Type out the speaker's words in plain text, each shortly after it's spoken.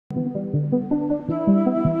Welcome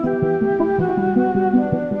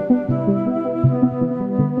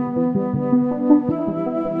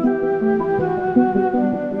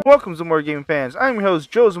to More Gaming Fans. I'm your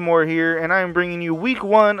host Joe Zamora here, and I'm bringing you week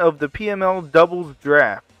 1 of the PML doubles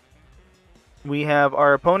draft. We have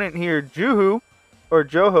our opponent here, Juhu, or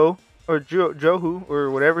Joho, or Johu,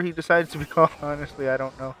 or whatever he decides to be called. Honestly, I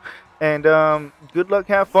don't know. And good luck,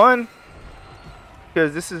 have fun,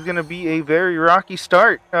 because this is going to be a very rocky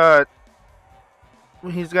start.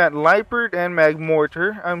 He's got Leipert and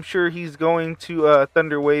Magmortar. I'm sure he's going to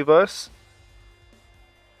Thunder Wave us.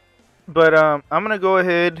 But I'm going to go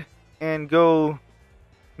ahead and go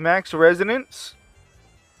Max Resonance.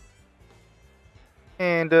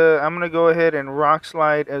 And I'm going to go ahead and Rock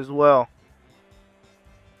Slide as well.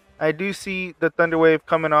 I do see the Thunder Wave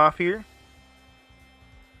coming off here.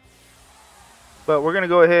 But we're going to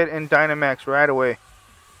go ahead and Dynamax right away.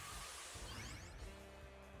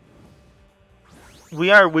 We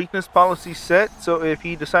are weakness policy set, so if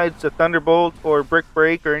he decides to Thunderbolt or Brick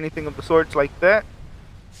Break or anything of the sorts like that.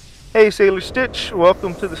 Hey Sailor Stitch,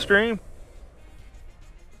 welcome to the stream.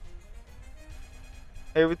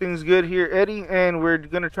 Everything's good here, Eddie, and we're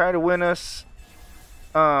gonna try to win us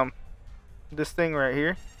this thing right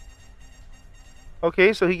here.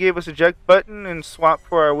 Okay, so he gave us eject button and swap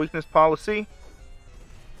for our weakness policy.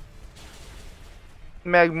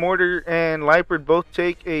 Magmortar and Leipert both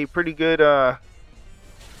take a pretty good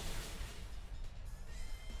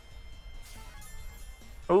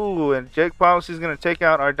ooh, and eject policy is going to take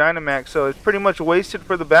out our Dynamax, so it's pretty much wasted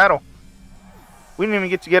for the battle. We didn't even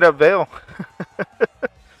get to get up Veil.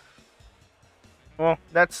 Well,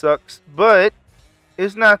 that sucks, but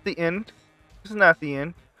it's not the end. It's not the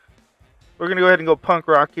end. We're going to go ahead and go Punk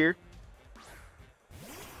Rock here.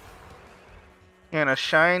 And a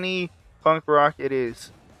shiny Punk Rock it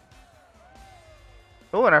is.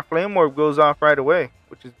 Oh, and our Flame Orb goes off right away,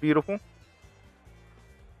 which is beautiful.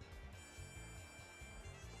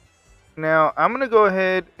 Now, I'm going to go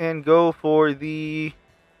ahead and go for the...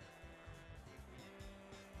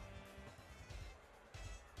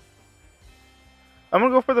 I'm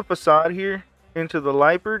going to go for the Facade here into the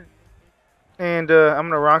Leipert. And I'm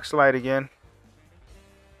going to Rock Slide again.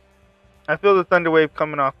 I feel the Thunder Wave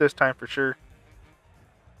coming off this time for sure.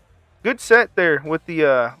 Good set there with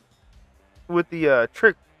the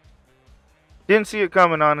trick. Didn't see it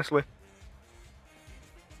coming, honestly.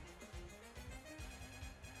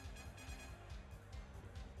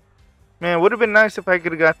 Man, would have been nice if I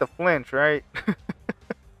could have got the flinch, right?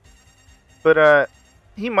 But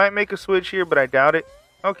he might make a switch here, but I doubt it.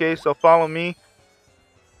 Okay, so follow me.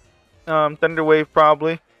 Thunder Wave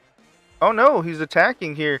probably. Oh no, he's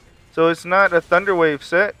attacking here. So it's not a Thunder Wave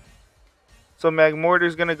set. So Magmortar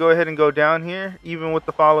is going to go ahead and go down here, even with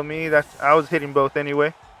the follow me. I was hitting both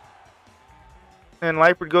anyway. And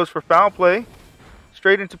Leipert goes for Foul Play.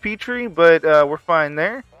 Straight into Petrie, but we're fine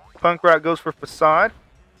there. Punk Rock goes for Facade.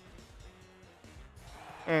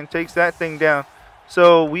 And takes that thing down.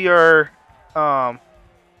 So we are,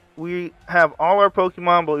 we have all our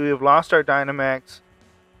Pokemon, but we have lost our Dynamax.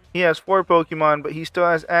 He has 4 Pokemon, but he still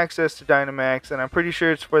has access to Dynamax, and I'm pretty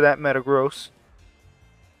sure it's for that Metagross.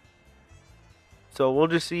 So we'll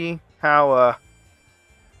just see how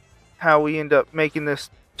we end up making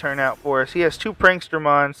this turn out for us. He has 2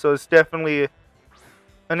 Prankstermon, so it's definitely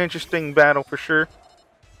an interesting battle for sure.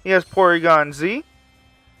 He has Porygon Z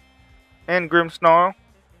and Grimmsnarl.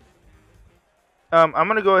 I'm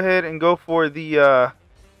going to go ahead and go for the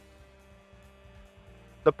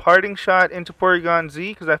Parting Shot into Porygon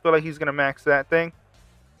Z, because I feel like he's going to max that thing.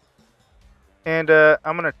 And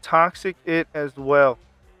I'm going to Toxic it as well.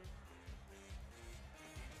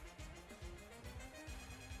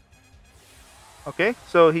 Okay,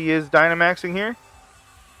 so he is Dynamaxing here.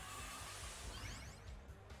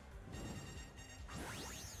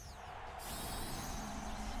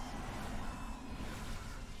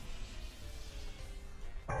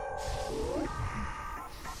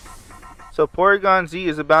 So Porygon Z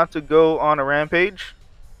is about to go on a rampage.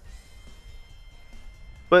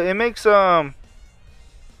 But it makes Metagross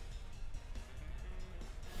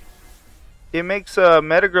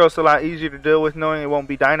a lot easier to deal with, knowing it won't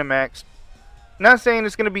be Dynamaxed. Not saying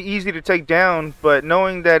it's going to be easy to take down, but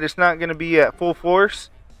knowing that it's not going to be at full force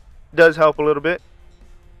does help a little bit.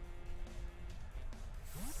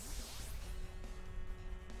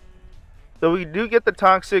 So we do get the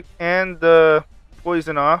Toxic and the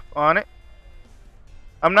Poison off on it.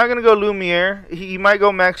 I'm not going to go Lumiere. He might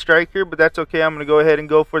go Max Strike here, but that's okay. I'm going to go ahead and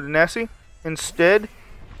go for the Nessie instead.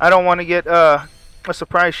 I don't want to get a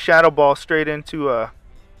surprise Shadow Ball straight into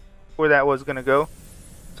where that was going to go.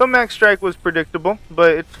 So Max Strike was predictable,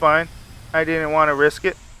 but it's fine. I didn't want to risk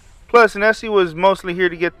it. Plus, Nessie was mostly here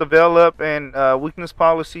to get the Veil up and weakness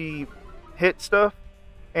policy hit stuff,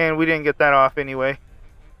 and we didn't get that off anyway.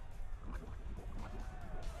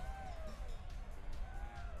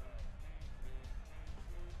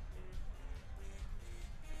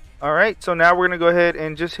 Alright, so now we're going to go ahead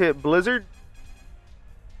and just hit Blizzard.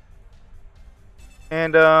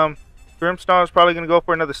 And Grimmsnarl is probably going to go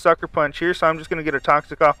for another Sucker Punch here, so I'm just going to get a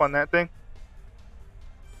Toxic off on that thing.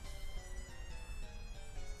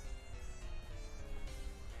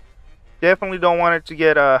 Definitely don't want it to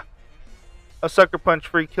get a Sucker Punch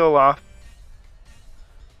free kill off.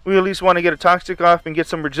 We at least want to get a Toxic off and get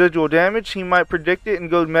some residual damage. He might predict it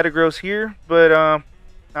and go Metagross here, but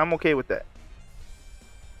I'm okay with that.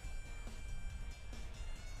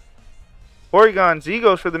 Porygon Z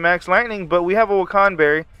goes for the Max Lightning, but we have a Wakan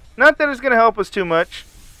Berry. Not that it's going to help us too much.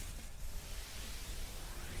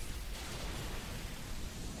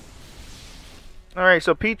 Alright,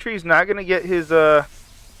 so Petry's not going to get his,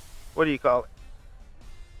 what do you call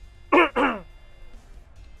it?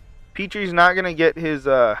 Petry's not going to get his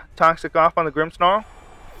Toxic off on the Grimmsnarl.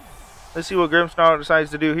 Let's see what Grimmsnarl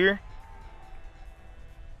decides to do here.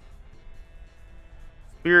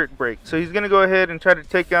 Spirit Break. So he's going to go ahead and try to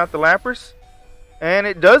take out the Lapras. And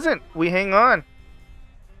it doesn't. We hang on.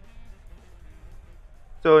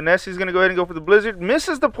 So Nessie's going to go ahead and go for the Blizzard.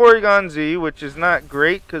 Misses the Porygon Z, which is not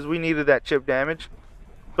great because we needed that chip damage.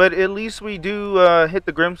 But at least we do hit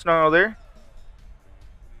the Grimmsnarl there.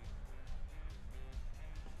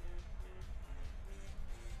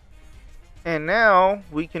 And now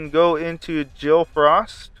we can go into Jill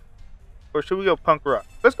Frost. Or should we go Punk Rock?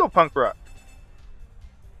 Let's go Punk Rock.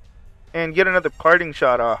 And get another parting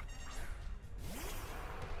shot off.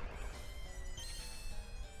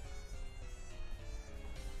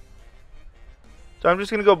 So I'm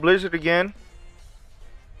just going to go Blizzard again.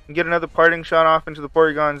 And get another parting shot off into the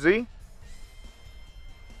Porygon Z.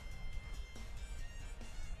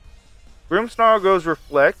 Grimmsnarl goes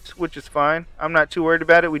Reflect, which is fine. I'm not too worried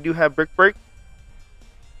about it. We do have Brick Break.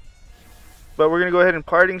 But we're going to go ahead and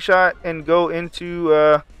parting shot and go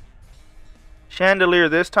into Chandelier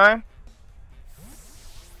this time.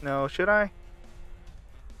 No, should I?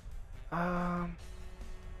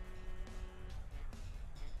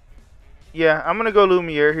 Yeah, I'm going to go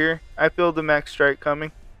Lumiere here. I feel the Max Strike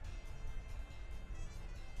coming.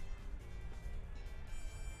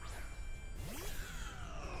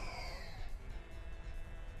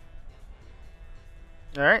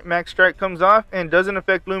 Alright, Max Strike comes off and doesn't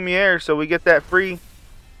affect Lumiere, so we get that free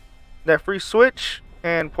switch,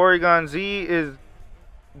 and Porygon Z is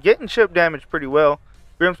getting chip damage pretty well.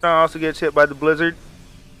 Grimmsnarl also gets hit by the Blizzard.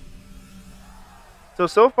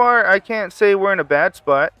 So far I can't say we're in a bad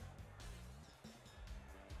spot.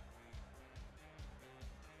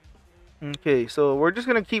 Okay, so we're just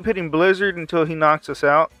going to keep hitting Blizzard until he knocks us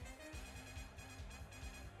out.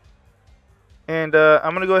 And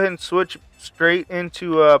I'm going to go ahead and switch straight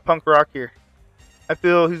into Punk Rock here. I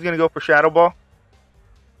feel he's going to go for Shadow Ball.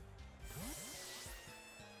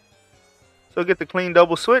 So get the clean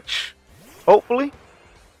double switch, hopefully.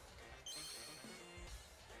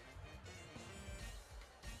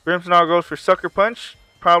 Grimmsnarl goes for Sucker Punch,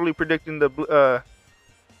 probably predicting the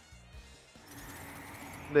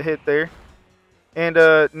hit there.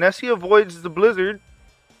 And Nessie avoids the Blizzard,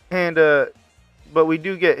 and but we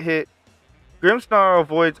do get hit. Grimmsnarl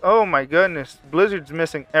avoids. Oh my goodness, Blizzard's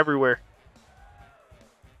missing everywhere.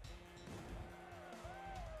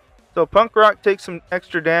 So Punk Rock takes some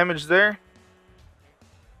extra damage there.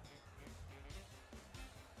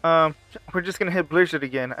 We're just gonna hit Blizzard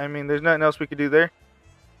again. I mean, there's nothing else we could do there.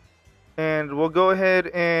 And we'll go ahead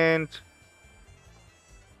and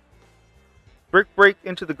Brick Break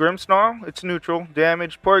into the Grimmsnarl. It's neutral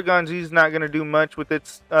damage. Porygon Z is not going to do much with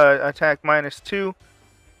its attack -2.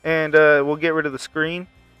 And we'll get rid of the screen.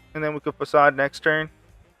 And then we can Facade next turn.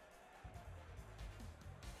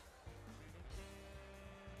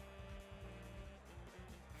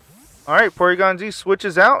 Alright, Porygon Z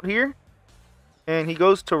switches out here. And he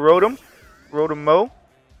goes to Rotom. Rotom-Mow.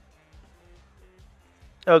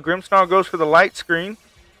 Grimmsnarl goes for the light screen.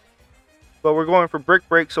 But we're going for Brick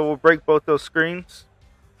Break, so we'll break both those screens.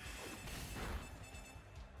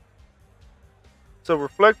 So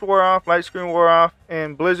Reflect wore off, Light Screen wore off,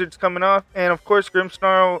 and Blizzard's coming off. And of course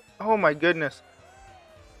Grimmsnarl, oh my goodness.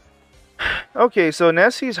 Okay, so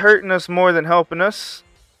Nessie's hurting us more than helping us.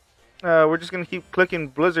 We're just going to keep clicking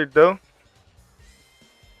Blizzard though.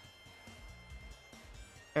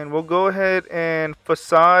 And we'll go ahead and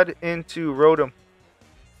Facade into Rotom.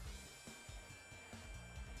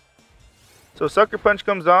 So Sucker Punch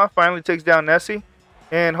comes off, finally takes down Nessie.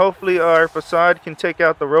 And hopefully our Facade can take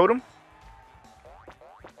out the Rotom.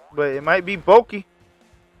 But it might be bulky.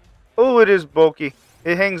 Oh, it is bulky.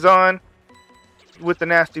 It hangs on with the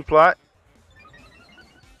nasty plot.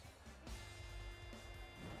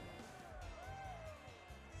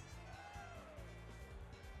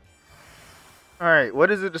 Alright, what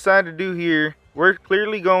does it decide to do here? We're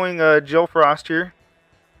clearly going Gel Frost here.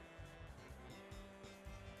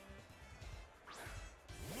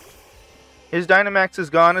 His Dynamax is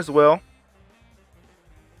gone as well.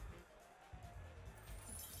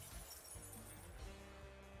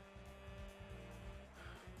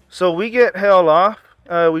 So we get Hell off.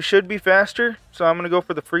 We should be faster. So I'm going to go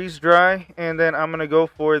for the Freeze Dry. And then I'm going to go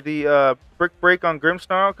for the Brick Break on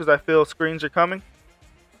Grimmsnarl because I feel screens are coming.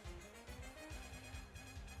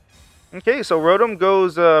 Okay, so Rotom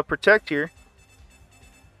goes Protect here.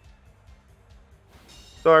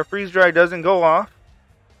 So our Freeze Dry doesn't go off.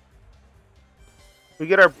 We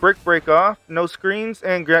get our Brick Break off. No screens.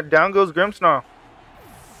 And down goes Grimmsnarl.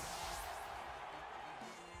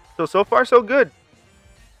 So far so good.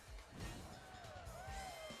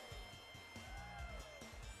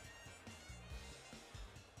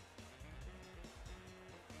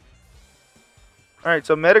 Alright,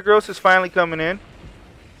 so Metagross is finally coming in.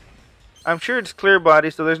 I'm sure it's Clear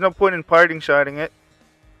Body, so there's no point in parting shotting it.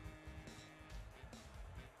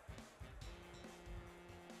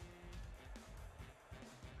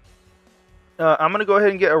 I'm going to go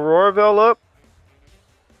ahead and get Auroravel up.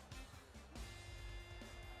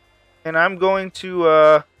 And I'm going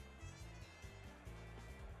to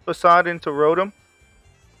Facade into Rotom.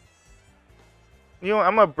 You know,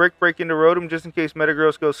 I'm going to Brick Break into Rotom just in case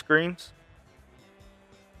Metagross goes screens.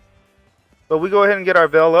 But we go ahead and get our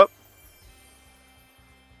Veil up.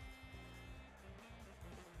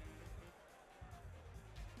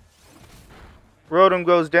 Rotom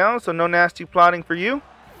goes down, so no nasty plotting for you.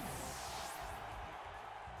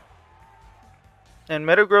 And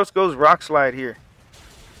Metagross goes Rock Slide here.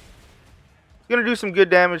 It's going to do some good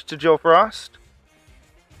damage to Joe Frost.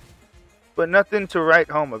 But nothing to write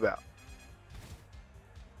home about.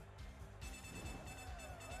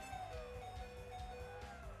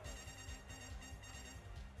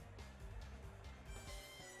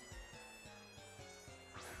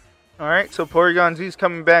 Alright, so Porygon Z's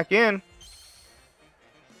coming back in.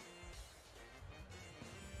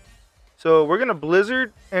 So we're going to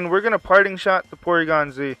Blizzard and we're going to Parting Shot the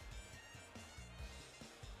Porygon Z. You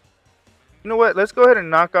know what? Let's go ahead and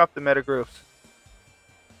knock off the Metagross.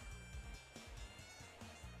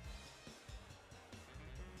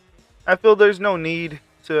 I feel there's no need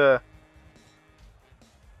to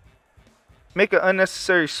make an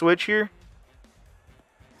unnecessary switch here.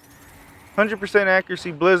 100%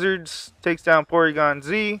 accuracy Blizzards takes down Porygon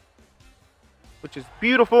Z, which is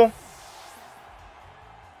beautiful.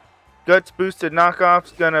 Guts boosted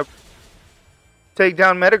knockoff's gonna take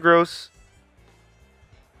down Metagross.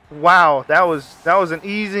 Wow, that was an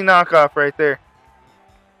easy knockoff right there.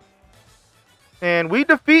 And we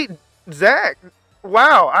defeat Zach.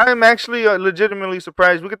 Wow, I am actually legitimately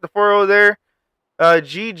surprised. We get the 4-0 there.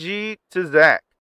 GG to Zach.